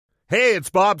Hey, it's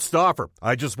Bob Stauffer.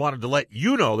 I just wanted to let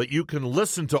you know that you can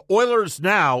listen to Oilers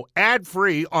Now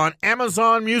ad-free on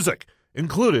Amazon Music,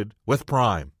 included with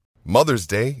Prime. Mother's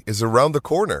Day is around the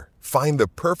corner. Find the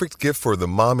perfect gift for the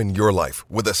mom in your life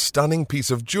with a stunning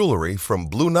piece of jewelry from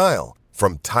Blue Nile.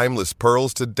 From timeless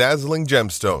pearls to dazzling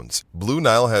gemstones, Blue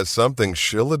Nile has something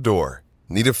she'll adore.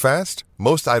 Need it fast?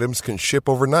 Most items can ship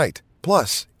overnight.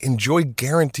 Plus, enjoy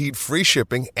guaranteed free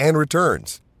shipping and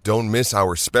returns. Don't miss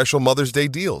our special Mother's Day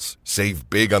deals.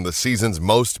 Save big on the season's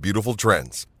most beautiful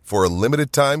trends. For a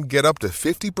limited time, get up to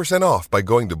 50% off by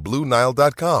going to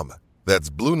BlueNile.com. That's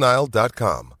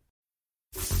BlueNile.com.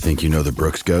 Think you know the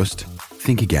Brooks Ghost?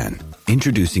 Think again.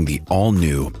 Introducing the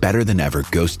all-new, better-than-ever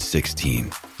Ghost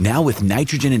 16. Now with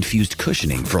nitrogen-infused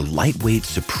cushioning for lightweight,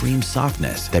 supreme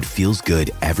softness that feels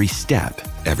good every step,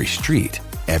 every street,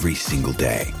 every single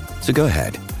day. So go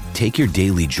ahead. Take your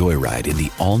daily joyride in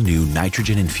the all-new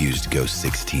nitrogen-infused Ghost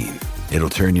 16. It'll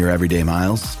turn your everyday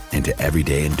miles into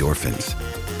everyday endorphins.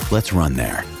 Let's run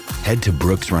there. Head to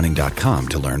brooksrunning.com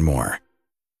to learn more.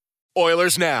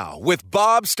 Oilers Now with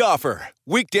Bob Stauffer.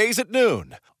 Weekdays at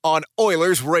noon on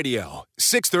Oilers Radio,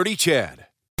 630 CHED.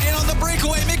 And on the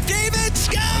breakaway, McDavid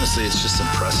scores! Honestly, it's just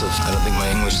impressive. I don't think my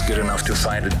English is good enough to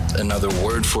find another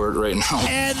word for it right now.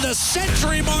 And the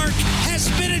century mark has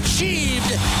been achieved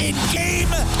in Game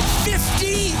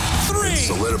 53. It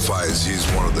solidifies he's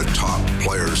one of the top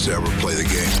players to ever play the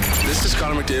game. This is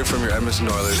Connor McDavid from your Edmonton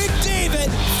Oilers. McDavid,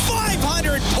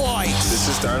 500 points. This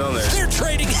is Darnell Nurse. They're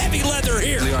trading heavy leather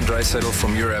here. Leon Draisaitl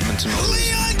from your Edmonton Oilers.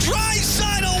 Leon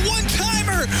Draisaitl,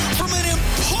 one-timer from an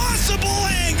impossible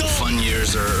angle. Fun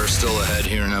years are still ahead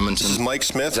here in Edmonton. This is Mike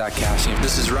Smith. Zach Cassian.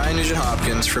 This is Ryan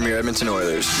Nugent-Hopkins from your Edmonton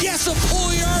Oilers. Yes, a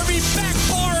Puljujärvi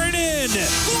backbar and in.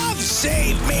 Glove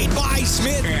save made by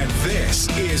Smith. And this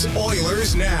is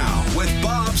Oilers Now with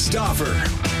Bob Stauffer.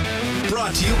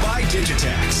 Brought to you by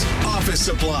Digitex. Office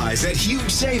supplies at huge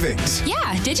savings.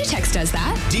 Yeah, Digitex does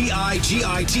that.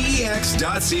 Digitex.ca.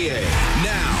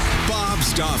 Now, Bob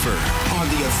Stauffer on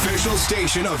the official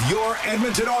station of your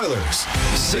Edmonton Oilers.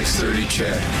 630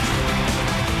 CHED.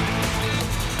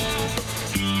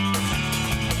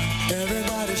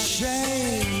 Everybody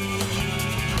shake.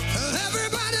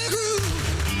 Everybody groove.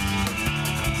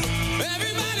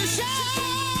 Everybody shake.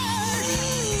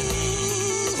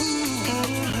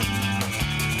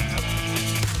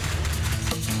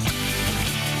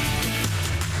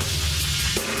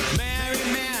 Mary,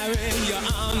 Mary, you're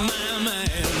on my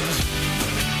mind.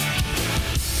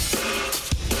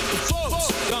 The folks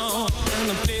gone and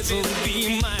the place will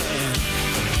be mine.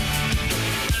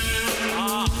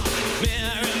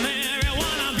 Mary, Mary,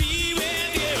 wanna be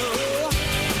with you.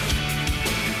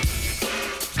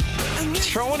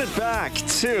 Throwing it back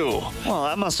to, well,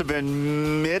 that must have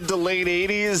been mid to late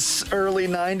 80s, early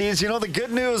 90s. You know, the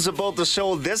good news about the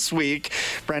show this week,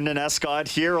 Brendan Escott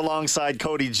here alongside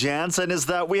Cody Jansen, is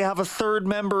that we have a third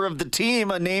member of the team,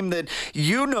 a name that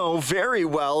you know very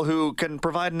well, who can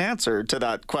provide an answer to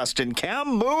that question.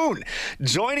 Cam Moon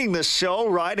joining the show,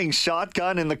 riding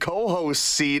shotgun in the co-host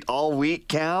seat all week.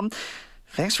 Cam,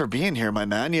 thanks for being here, my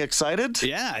man. You excited?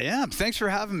 Yeah. Thanks for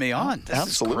having me on. This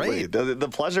Absolutely. is great. The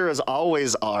pleasure is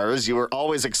always ours. You were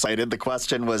always excited. The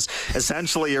question was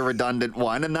essentially a redundant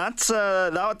one, and that's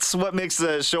what makes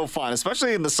the show fun,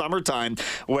 especially in the summertime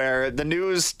where the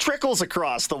news trickles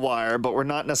across the wire, but we're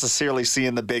not necessarily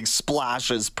seeing the big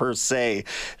splashes per se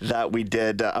that we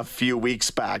did a few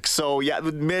weeks back. So, yeah,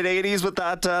 mid-'80s with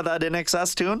that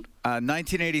NXS tune?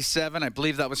 1987, I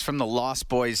believe that was from the Lost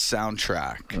Boys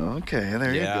soundtrack. Okay,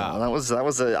 there you go. That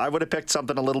was I would have picked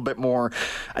something a little bit more,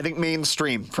 I think,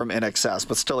 mainstream from NXS,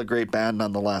 but still a great band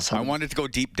nonetheless. I wanted to go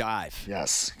deep dive.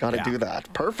 Yes, got to do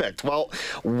that. Perfect. Well,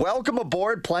 welcome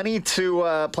aboard. Plenty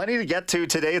to get to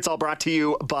today. It's all brought to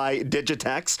you by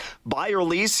Digitex. Buy or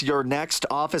lease your next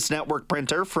Office Network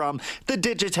printer from the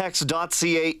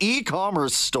Digitex.ca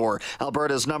e-commerce store,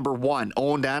 Alberta's #1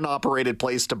 owned and operated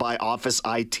place to buy office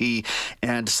IT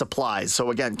and supplies.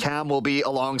 So again, Cam will be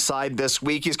alongside this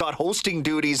week. He's got hosting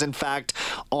duties, in fact,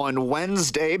 on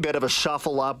Wednesday. Bit of a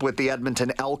shuffle up with the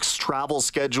Edmonton Elks travel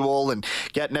schedule and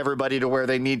getting everybody to where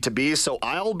they need to be. So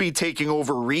I'll be taking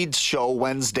over Reed's show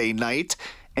Wednesday night.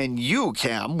 And you,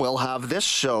 Cam, will have this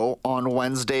show on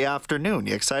Wednesday afternoon.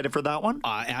 You excited for that one?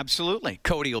 Absolutely.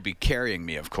 Cody will be carrying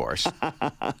me, of course.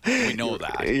 We know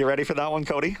that. You ready for that one,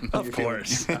 Cody? Of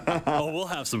course. We'll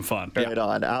have some fun. Right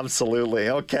on. Absolutely.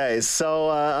 Okay, so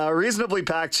a reasonably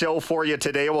packed show for you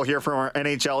today. We'll hear from our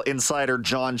NHL insider,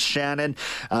 John Shannon.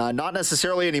 Not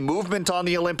necessarily any movement on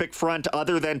the Olympic front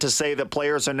other than to say that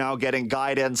players are now getting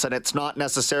guidance, and it's not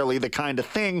necessarily the kind of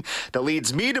thing that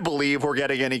leads me to believe we're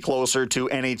getting any closer to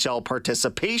NHL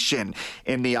participation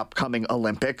in the upcoming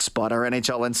Olympics. But our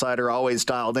NHL insider always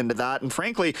dialed into that. And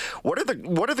frankly, what are the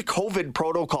COVID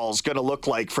protocols going to look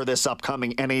like for this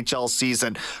upcoming NHL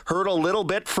season? Heard a little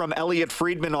bit from Elliot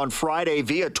Friedman on Friday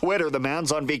via Twitter. The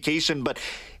man's on vacation, but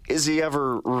is he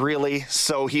ever really?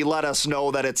 So he let us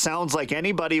know that it sounds like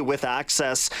anybody with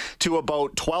access to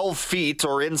about 12 feet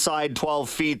or inside 12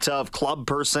 feet of club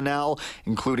personnel,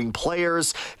 including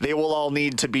players, they will all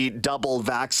need to be double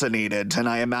vaccinated. And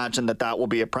I imagine that will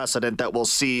be a precedent that we'll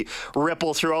see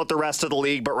ripple throughout the rest of the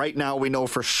league. But right now we know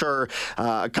for sure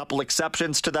a couple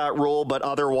exceptions to that rule. But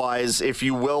otherwise, if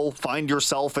you will find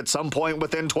yourself at some point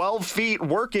within 12 feet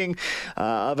working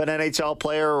of an NHL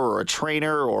player or a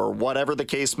trainer or whatever the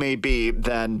case may be,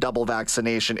 then double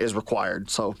vaccination is required.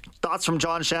 So thoughts from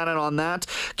John Shannon on that.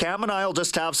 Cam and I will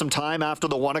just have some time after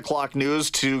the 1 o'clock news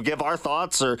to give our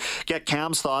thoughts or get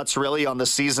Cam's thoughts really on the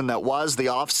season that was, the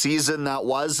off season that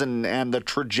was, and the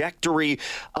trajectory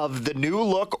of the new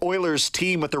look Oilers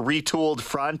team with a retooled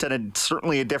front and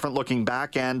certainly a different looking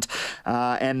back end.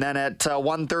 And then at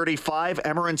 1:35,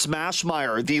 Emmerance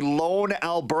Mashmeyer, the lone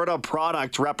Alberta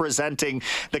product representing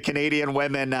the Canadian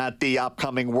women at the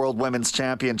upcoming World Women's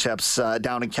Championships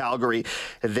down in Calgary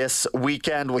this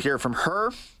weekend. We'll hear from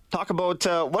her. Talk about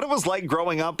what it was like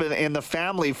growing up in the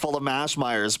family full of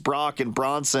Mashmeyers, Brock and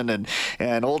Bronson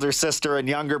and older sister and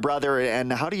younger brother.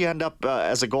 And how do you end up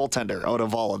as a goaltender out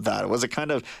of all of that? Was it kind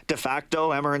of de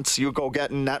facto, Emmerance, you go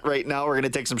get in net right now, we're going to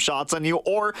take some shots on you?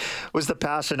 Or was the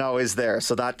passion always there?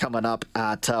 So that coming up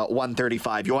at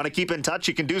 1:35. You want to keep in touch?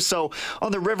 You can do so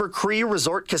on the River Cree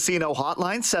Resort Casino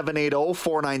hotline,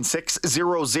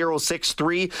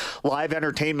 780-496-0063. Live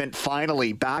entertainment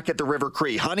finally back at the River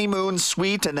Cree. Honeymoon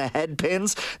Suite and the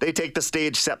Headpins. They take the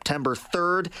stage September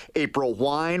 3rd. April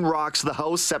Wine rocks the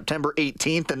house September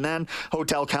 18th. And then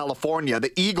Hotel California,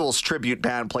 the Eagles tribute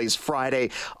band, plays Friday,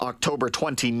 October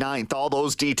 29th. All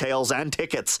those details and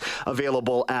tickets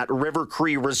available at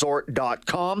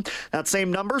rivercreeresort.com. That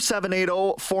same number,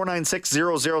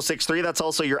 780-496-0063. That's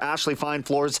also your Ashley Fine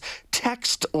Floors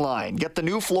text line. Get the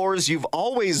new floors you've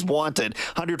always wanted.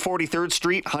 143rd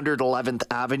Street, 111th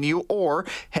Avenue, or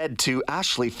head to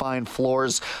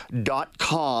ashleyfinefloors.com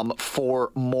for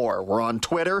more. We're on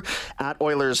Twitter at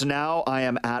Oilers Now. I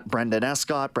am at Brendan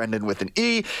Escott, Brendan with an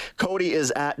E. Cody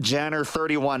is at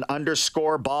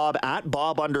Janner31_. Bob at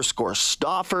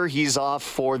Bob_Stauffer. He's off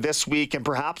for this week and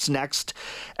perhaps next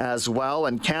as well.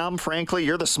 And Cam, frankly,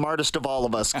 you're the smartest of all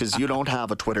of us because you don't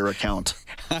have a Twitter account.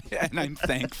 And I'm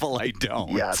thankful I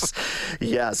don't. Yes,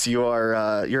 you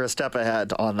are. You're a step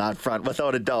ahead on that front,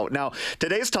 without a doubt. Now,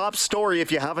 today's top story,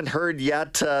 if you haven't heard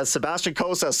yet, Sebastian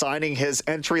Cossa signing his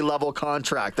entry-level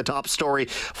contract. The top story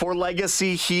for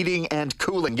Legacy Heating and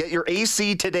Cooling. Get your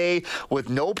AC today with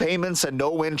no payments and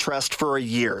no interest for a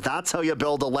year. That's how you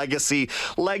build a legacy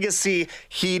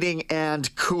Heating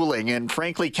and Cooling. And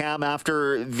frankly, Cam,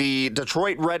 after the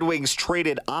Detroit Red Wings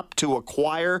traded up to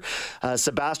acquire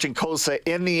Sebastian Cossa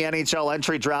in the NHL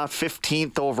entry draft,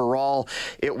 15th overall,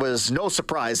 it was no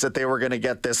surprise that they were going to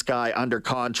get this guy under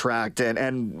contract.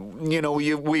 And you know,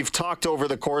 we've talked over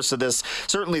the course of this,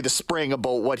 certainly the spring,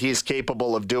 about what he's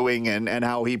capable of doing and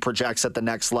how he projects at the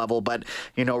next level. But,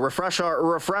 you know, refresh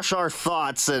our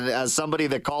thoughts, and as somebody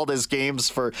that called his games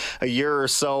for a year or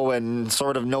so and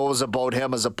sort of knows about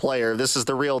him as a player, this is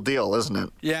the real deal, isn't it?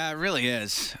 Yeah, it really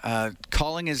is.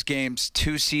 Calling his games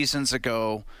 2 seasons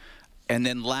ago, and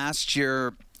then last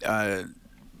year,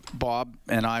 Bob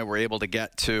and I were able to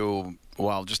get to,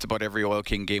 well, just about every Oil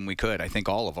King game we could. I think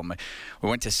all of them. We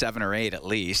went to 7 or 8 at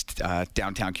least,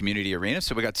 downtown Community Arena.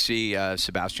 So we got to see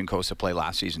Sebastian Cossa play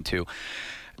last season too.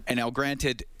 And now,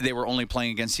 granted, they were only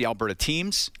playing against the Alberta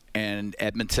teams, and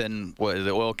Edmonton,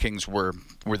 the Oil Kings were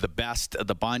the best of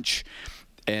the bunch.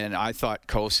 And I thought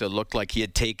Cossa looked like he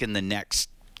had taken the next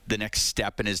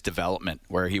step in his development,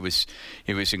 where he was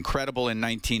incredible in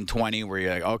 1920, where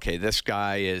you're like, okay, this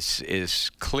guy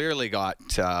is clearly got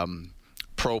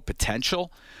pro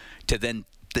potential, to then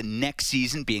the next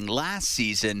season being last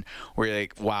season, where you're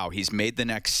like, wow, he's made the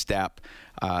next step.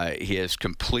 He is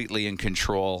completely in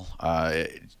control,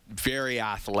 very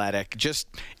athletic. Just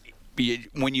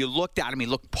when you looked at him, he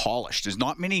looked polished. There's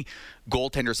not many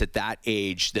goaltenders at that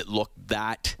age that look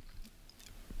that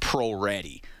pro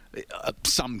ready.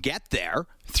 Some get there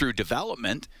through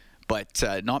development, but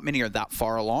not many are that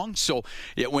far along. So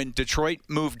when Detroit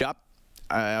moved up,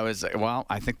 I was like, well,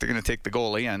 I think they're going to take the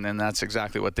goalie, and then that's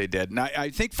exactly what they did. And I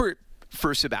think for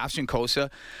Sebastian Cossa,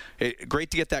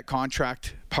 great to get that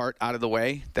contract part out of the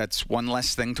way. That's one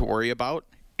less thing to worry about.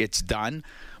 It's done.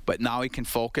 But now he can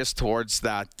focus towards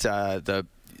that the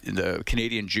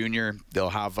Canadian Junior.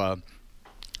 They'll have a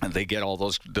they get all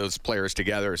those players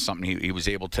together is something he was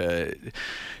able to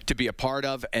be a part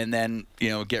of, and then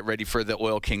get ready for the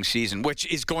Oil Kings season, which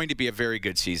is going to be a very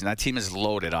good season. That team is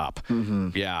loaded up. Mm-hmm.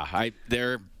 Yeah,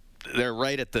 they're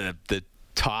right at the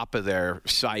top of their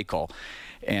cycle,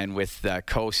 and with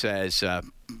Kosa as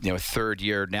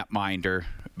third-year netminder,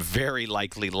 very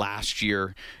likely last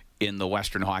year in the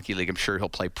Western Hockey League. I'm sure he'll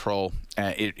play pro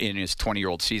in his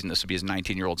 20-year-old season. This will be his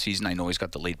 19-year-old season. I know he's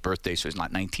got the late birthday, so he's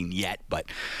not 19 yet. But,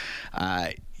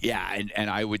 and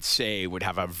I would say would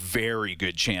have a very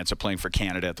good chance of playing for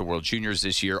Canada at the World Juniors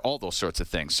this year, all those sorts of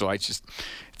things. So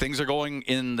things are going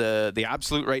in the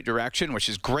absolute right direction, which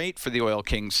is great for the Oil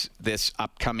Kings this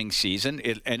upcoming season.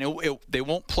 They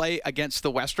won't play against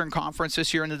the Western Conference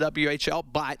this year in the WHL,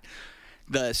 but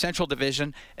the Central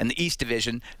Division and the East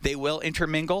Division, they will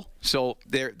intermingle. So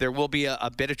there will be a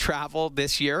bit of travel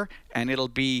this year, and it'll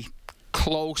be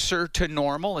closer to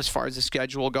normal as far as the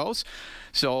schedule goes.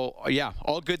 So, yeah,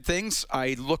 all good things.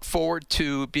 I look forward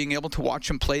to being able to watch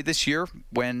him play this year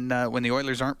when the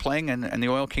Oilers aren't playing and the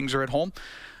Oil Kings are at home,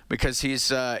 because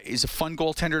he's a fun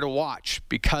goaltender to watch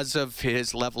because of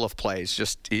his level of play.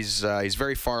 He's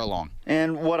very far along.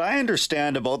 And what I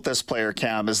understand about this player,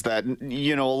 Cam, is that,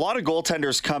 a lot of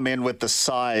goaltenders come in with the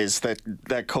size that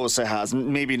Kosa has.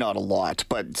 Maybe not a lot,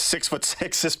 but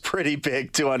 6'6" is pretty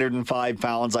big. 205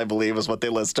 pounds, I believe, is what they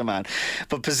list him at.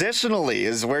 But positionally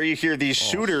is where you hear these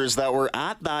shooters that were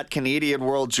at that Canadian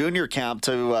World Junior Camp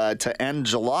to end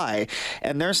July,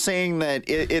 and they're saying that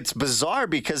it's bizarre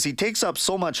because he takes up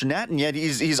so much net, and yet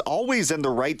he's always in the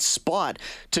right spot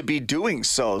to be doing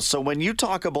so. So when you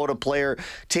talk about a player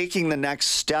taking the next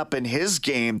step in his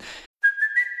game.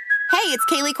 Hey, it's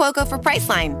Kaylee Cuoco for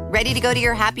Priceline. Ready to go to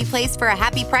your happy place for a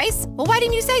happy price? Well, why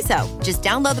didn't you say so? Just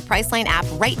download the Priceline app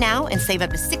right now and save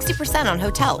up to 60% on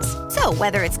hotels. So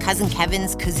whether it's Cousin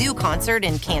Kevin's Kazoo Concert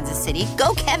in Kansas City,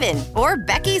 go Kevin, or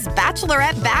Becky's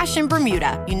Bachelorette Bash in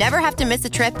Bermuda, you never have to miss a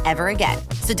trip ever again.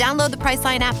 So download the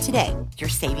Priceline app today. Your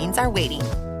savings are waiting.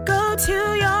 Go to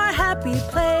your happy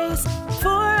place for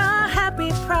a happy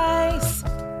price.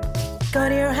 Go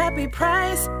to your happy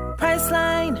price,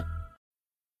 Priceline.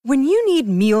 When you need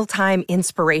mealtime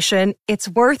inspiration, it's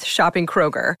worth shopping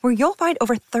Kroger, where you'll find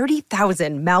over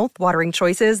 30,000 mouth-watering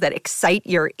choices that excite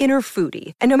your inner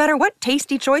foodie. And no matter what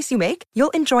tasty choice you make,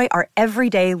 you'll enjoy our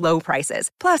everyday low prices,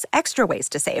 plus extra ways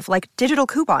to save, like digital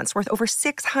coupons worth over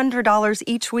 $600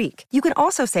 each week. You can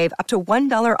also save up to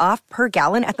 $1 off per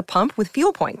gallon at the pump with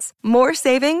fuel points. More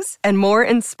savings and more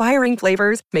inspiring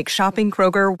flavors make shopping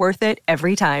Kroger worth it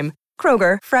every time.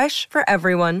 Kroger, fresh for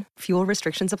everyone. Fuel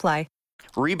restrictions apply.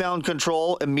 Rebound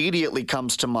control immediately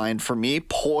comes to mind for me.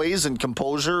 Poise and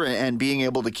composure and being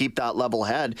able to keep that level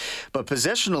head. But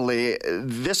positionally,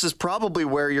 this is probably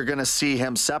where you're going to see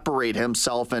him separate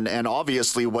himself and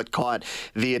obviously what caught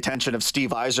the attention of Steve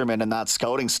Yzerman and that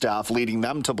scouting staff, leading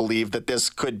them to believe that this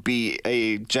could be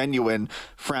a genuine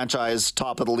franchise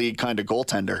top-of-the-league kind of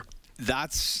goaltender.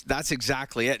 That's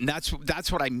exactly it, and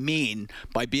that's what I mean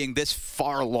by being this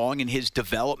far along in his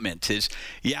development.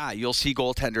 You'll see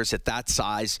goaltenders at that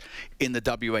size in the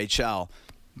WHL,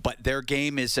 but their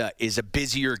game is a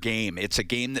busier game. It's a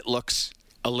game that looks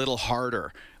a little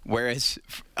harder. Whereas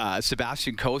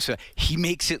Sebastian Kosa, he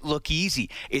makes it look easy.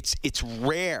 It's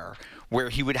rare where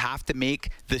he would have to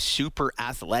make the super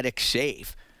athletic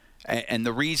save. And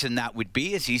the reason that would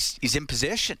be is he's in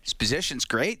position. His position's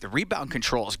great. The rebound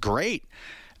control is great.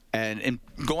 And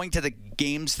going to the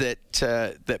games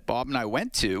that Bob and I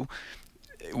went to,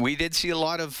 we did see a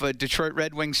lot of Detroit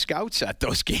Red Wings scouts at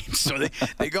those games. So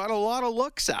they got a lot of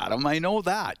looks at him. I know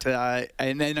that.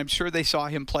 And then I'm sure they saw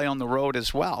him play on the road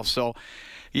as well. So,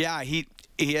 yeah, he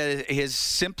has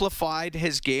simplified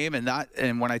his game,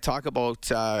 and when I talk about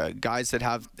guys that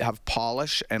have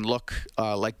polish and look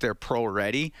like they're pro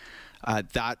ready,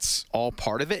 that's all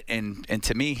part of it. And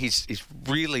to me, he's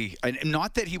really, and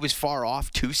not that he was far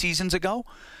off 2 seasons ago,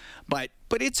 but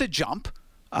it's a jump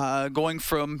going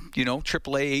from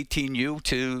AAA 18U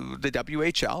to the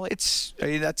WHL.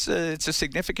 It's a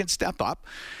significant step up,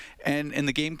 and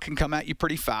the game can come at you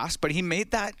pretty fast. But he made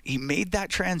that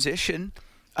transition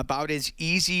about as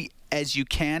easy as you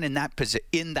can in that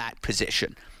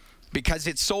position, because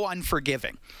it's so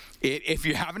unforgiving. If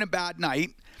you're having a bad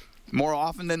night, more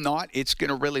often than not, it's going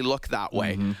to really look that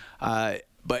way. Mm-hmm.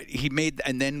 But he made,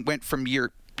 and then went from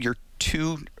year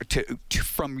 2 to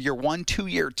from year 1 to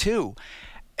year 2,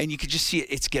 and you could just see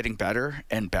it's getting better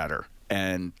and better.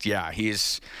 And yeah,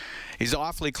 he's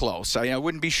awfully close. I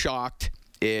wouldn't be shocked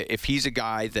if he's a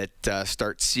guy that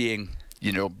starts seeing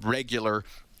regular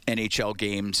NHL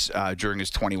games during his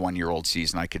 21-year-old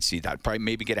season. I could see that. Probably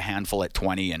maybe get a handful at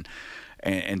 20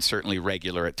 and certainly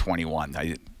regular at 21.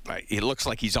 It looks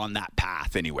like he's on that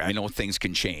path anyway. I know things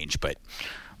can change, but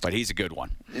he's a good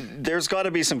one. There's got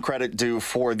to be some credit due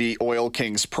for the Oil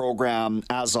Kings program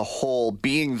as a whole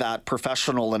being that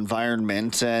professional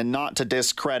environment, and not to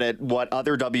discredit what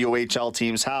other WHL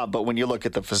teams have, but when you look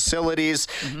at the facilities,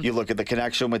 you look at the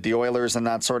connection with the Oilers and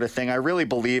that sort of thing, I really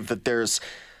believe that there's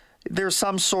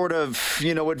some sort of,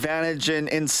 advantage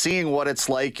in seeing what it's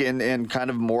like in kind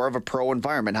of more of a pro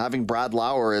environment. Having Brad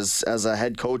Lauer as a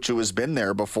head coach who has been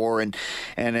there before and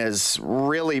has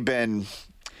really been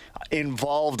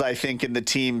involved, I think, in the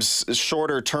team's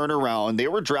shorter turnaround. They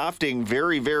were drafting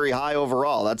very, very high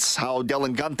overall. That's how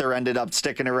Dylan Guenther ended up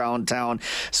sticking around town.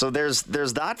 So there's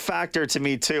that factor to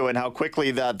me too, and how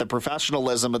quickly that the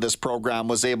professionalism of this program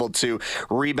was able to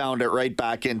rebound it right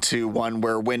back into one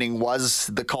where winning was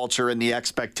the culture and the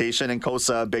expectation, and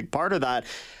Kosa a big part of that.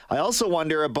 I also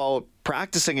wonder about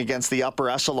practicing against the upper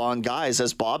echelon guys,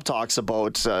 as Bob talks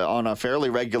about on a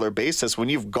fairly regular basis. When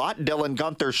you've got Dylan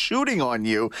Guenther shooting on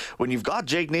you, when you've got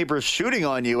Jake Neighbors shooting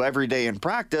on you every day in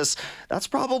practice, that's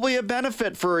probably a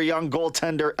benefit for a young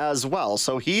goaltender as well.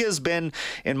 So he has been,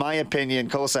 in my opinion,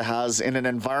 Kosa has, in an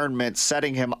environment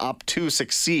setting him up to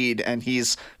succeed, and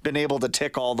he's been able to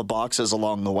tick all the boxes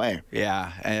along the way.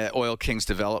 Yeah, Oil Kings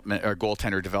development or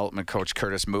goaltender development coach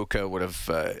Curtis Muka would have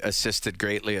assisted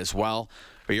greatly as well.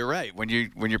 But you're right. When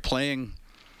you're playing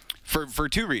for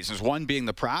two reasons. One being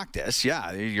the practice.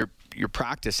 Yeah, your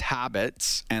practice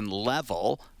habits and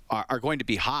level are going to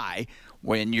be high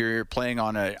when you're playing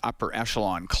on an upper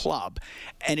echelon club,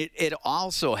 and it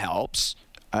also helps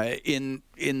in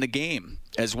the game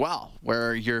as well,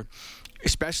 where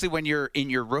especially when you're in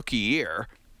your rookie year.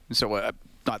 So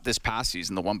not this past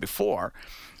season, the one before,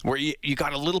 where you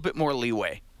got a little bit more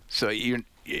leeway. So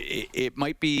it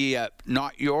might be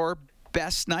not your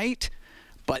best night,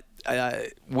 but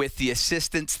with the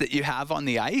assistance that you have on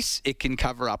the ice, it can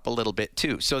cover up a little bit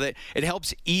too. So that it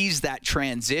helps ease that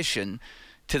transition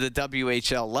to the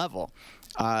WHL level.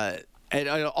 It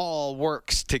all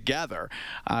works together,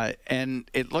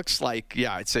 and it looks like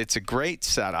it's a great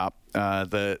setup.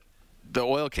 The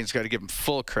Oil Kings got to give them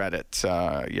full credit.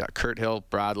 Kurt Hill,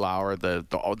 Brad Lauer, the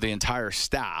entire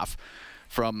staff,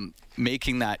 from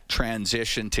making that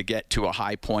transition to get to a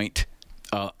high point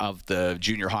of the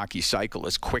junior hockey cycle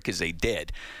as quick as they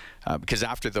did, because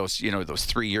after those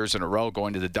 3 years in a row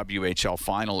going to the WHL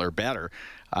final or better,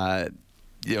 then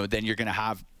you're going to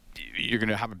have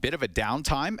a bit of a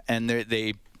downtime, and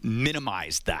they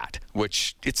minimized that,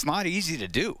 which it's not easy to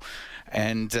do.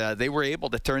 And they were able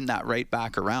to turn that right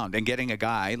back around. And getting a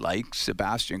guy like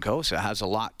Sebastian Kosa has a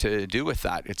lot to do with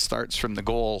that. It starts from the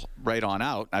goal right on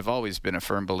out. I've always been a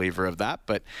firm believer of that,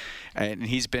 and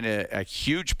he's been a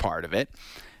huge part of it.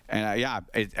 And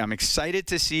I'm excited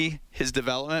to see his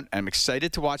development. I'm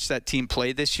excited to watch that team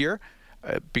play this year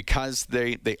because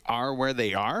they are where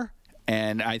they are.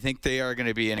 And I think they are going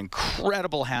to be an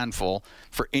incredible handful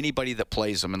for anybody that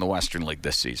plays them in the Western League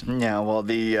this season. Yeah, well,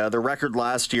 the record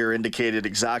last year indicated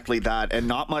exactly that, and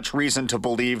not much reason to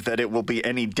believe that it will be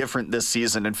any different this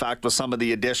season. In fact, with some of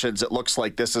the additions, it looks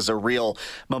like this is a real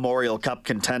Memorial Cup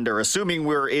contender, assuming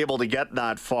we're able to get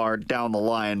that far down the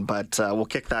line. But we'll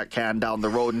kick that can down the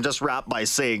road and just wrap by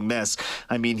saying this.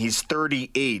 I mean, he's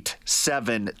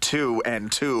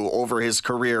 38-7-2-2 over his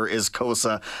career is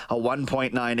Kosa, a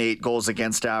 1.98 goals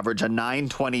against average, a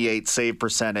 .928 save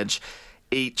percentage,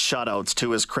 8 shutouts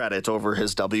to his credit over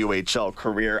his WHL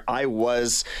career. I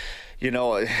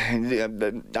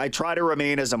try to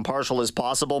remain as impartial as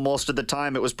possible most of the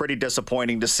time. It was pretty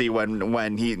disappointing to see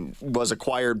when he was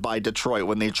acquired by Detroit,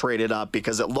 when they traded up,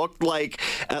 because it looked like,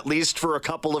 at least for a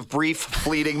couple of brief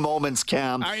fleeting moments,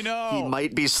 Cam, I know he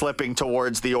might be slipping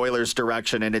towards the Oilers'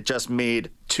 direction, and it just made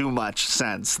too much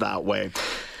sense that way.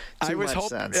 I was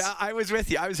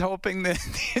with you. I was hoping the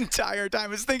entire time. I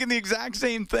was thinking the exact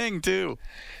same thing too.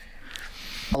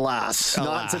 Alas,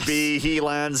 not to be. He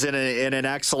lands in an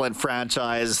excellent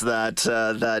franchise that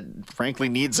frankly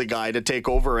needs a guy to take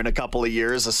over in a couple of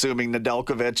years, assuming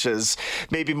Nedeljkovic is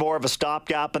maybe more of a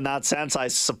stopgap in that sense. I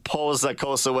suppose that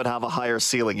Kosa would have a higher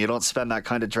ceiling. You don't spend that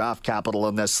kind of draft capital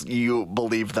in this. You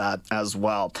believe that as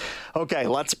well. Okay,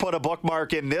 let's put a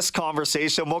bookmark in this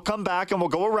conversation. We'll come back and we'll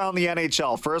go around the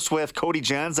NHL. First with Cody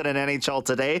Jansen in NHL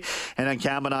Today, and then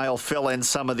Cam and I will fill in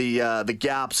some of the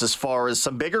gaps as far as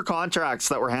some bigger contracts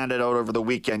that were handed out over the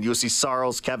weekend. Juuse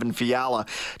Saros, Kevin Fiala,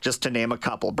 just to name a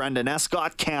couple. Brendan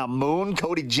Escott, Cam Moon,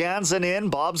 Cody Jansen in.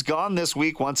 Bob's gone this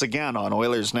week once again on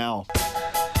Oilers Now.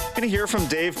 going to hear from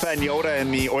Dave Pagnotta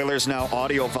in the Oilers Now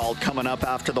audio vault coming up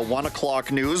after the 1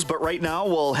 o'clock news. But right now,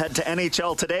 we'll head to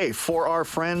NHL Today for our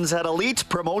friends at Elite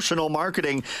Promotional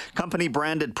Marketing.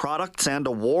 Company-branded products and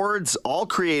awards, all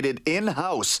created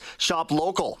in-house. Shop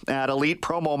local at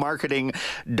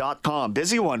elitepromomarketing.com.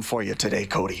 Busy one for you today,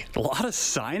 Cody. A lot of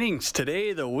signings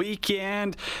today, the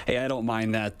weekend. Hey, I don't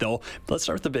mind that, though. Let's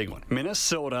start with the big one.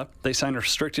 Minnesota, they signed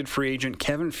restricted free agent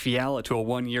Kevin Fiala to a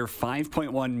one-year,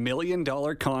 $5.1 million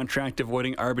contract,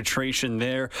 avoiding arbitration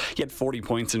there. He had 40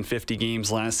 points in 50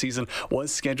 games last season. Was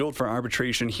scheduled for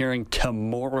arbitration hearing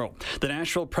tomorrow. The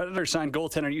Nashville Predators signed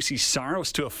goaltender UC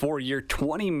Saros to a 4-year,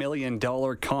 $20 million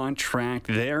contract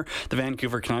there. The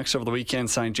Vancouver Canucks over the weekend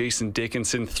signed Jason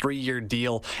Dickinson, 3-year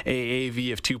deal,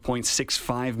 AAV of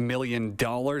 $2.65 million.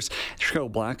 Chicago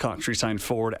Blackhawks re-signed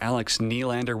forward Alex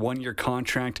Nylander, 1-year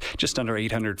contract, just under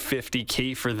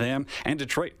 $850K for them. And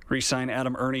Detroit re-signed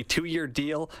Adam Ernie, 2-year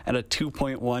deal at a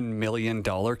 $2.1 million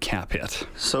cap hit.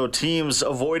 So teams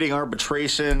avoiding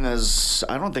arbitration, as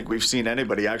I don't think we've seen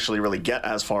anybody actually really get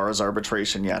as far as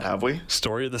arbitration yet, have we?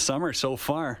 Story of the summer so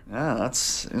far. Yeah,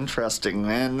 that's interesting.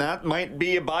 And that might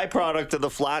be a byproduct of the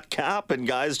flat cap and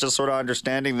guys just sort of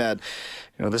understanding that,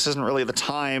 you know, this isn't really the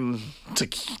time to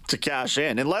cash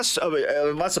in. Unless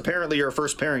apparently you're a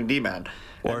first pairing D-man.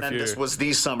 Or and then this was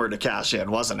the summer to cash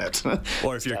in, wasn't it?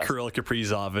 Or if you're Kirill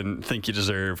Kaprizov and think you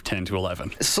deserve 10 to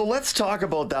 11. So let's talk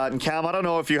about that. And Cam, I don't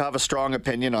know if you have a strong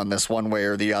opinion on this one way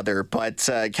or the other, but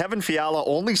Kevin Fiala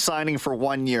only signing for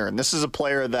 1 year. And this is a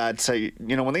player that,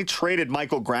 when they traded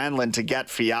Michael Granlund to get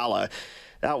Fiala,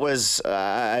 that was,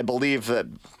 I believe, that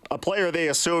a player they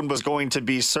assumed was going to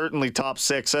be certainly top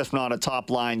 6, if not a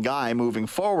top-line guy moving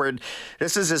forward.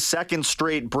 This is his second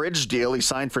straight bridge deal. He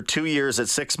signed for 2 years at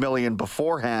 $6 million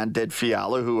beforehand, did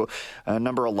Fiala, who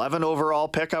number 11 overall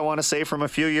pick, I want to say, from a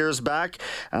few years back.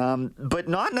 But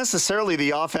not necessarily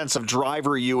the offensive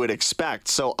driver you would expect.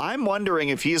 So I'm wondering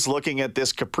if he's looking at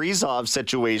this Kaprizov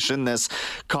situation, this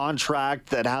contract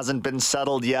that hasn't been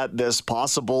settled yet, this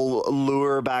possible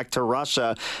lure back to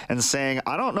Russia, and saying,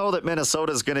 I don't know that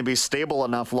Minnesota's going to be stable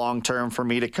enough long term for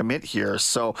me to commit here.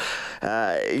 So,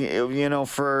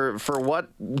 for what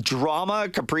drama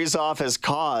Kaprizov has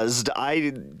caused,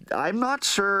 I'm not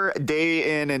sure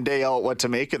day in and day out what to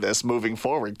make of this moving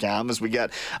forward, Cam, as we get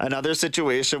another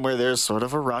situation where there's sort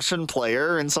of a Russian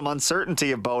player and some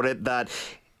uncertainty about it that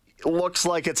looks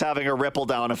like it's having a ripple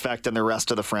down effect in the rest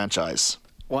of the franchise.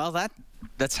 Well,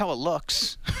 that's how it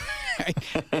looks.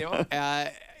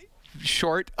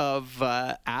 Short of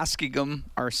asking them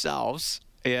ourselves,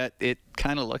 it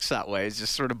kind of looks that way. It's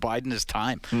just sort of biding his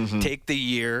time. Mm-hmm. Take the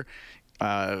year,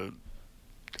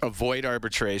 avoid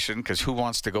arbitration, because who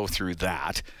wants to go through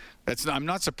that? I'm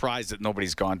not surprised that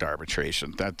nobody's gone to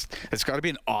arbitration. It's got to be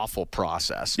an awful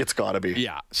process. It's got to be.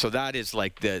 Yeah. So that is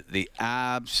like the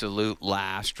absolute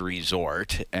last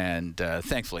resort, and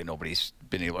thankfully nobody's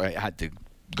had to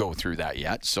go through that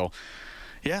yet. So.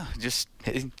 Yeah, just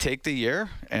take the year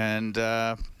and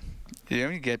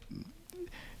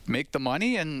make the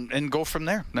money and go from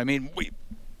there. I mean,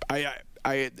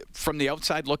 I from the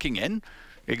outside looking in,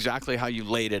 exactly how you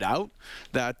laid it out,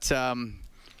 that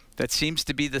seems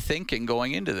to be the thinking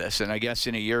going into this. And I guess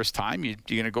in a year's time, you're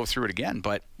going to go through it again.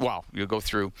 But you'll go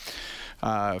through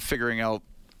figuring out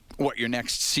what your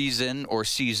next season or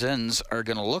seasons are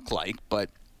going to look like.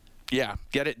 But yeah,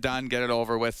 get it done, get it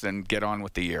over with, and get on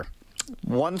with the year.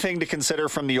 One thing to consider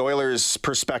from the Oilers'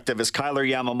 perspective is Kailer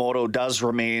Yamamoto does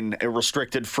remain a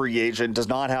restricted free agent, does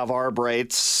not have arb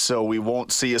rights, so we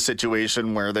won't see a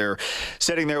situation where they're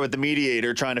sitting there with the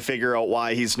mediator trying to figure out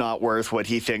why he's not worth what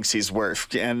he thinks he's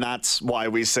worth. And that's why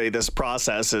we say this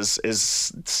process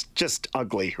is just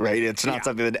ugly, right? It's not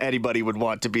something that anybody would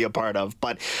want to be a part of.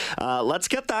 But let's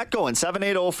get that going.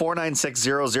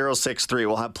 780-496-0063.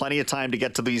 We'll have plenty of time to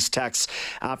get to these texts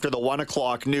after the 1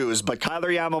 o'clock news. But Kailer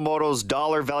Yamamoto's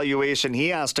dollar valuation, he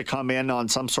has to come in on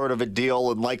some sort of a deal,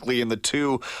 and likely in the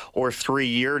 2 or 3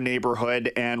 year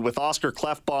neighborhood. And with Oscar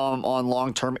Klefbom on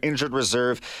long-term injured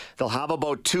reserve, they'll have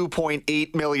about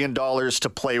 $2.8 million to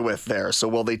play with there. So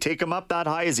will they take him up that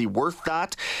high? Is he worth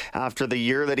that after the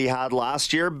year that he had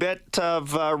last year? Bit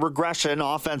of regression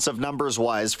offensive numbers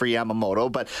wise for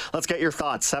Yamamoto, but let's get your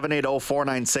thoughts.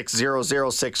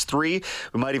 780-496-0063.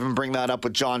 We might even bring that up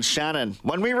with John Shannon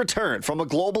when we return from a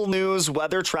Global News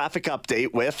weather traffic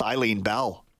update with Eileen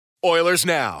Bell. Oilers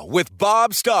Now with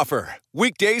Bob Stauffer.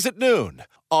 Weekdays at noon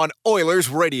on Oilers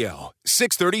Radio,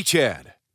 630 CHED.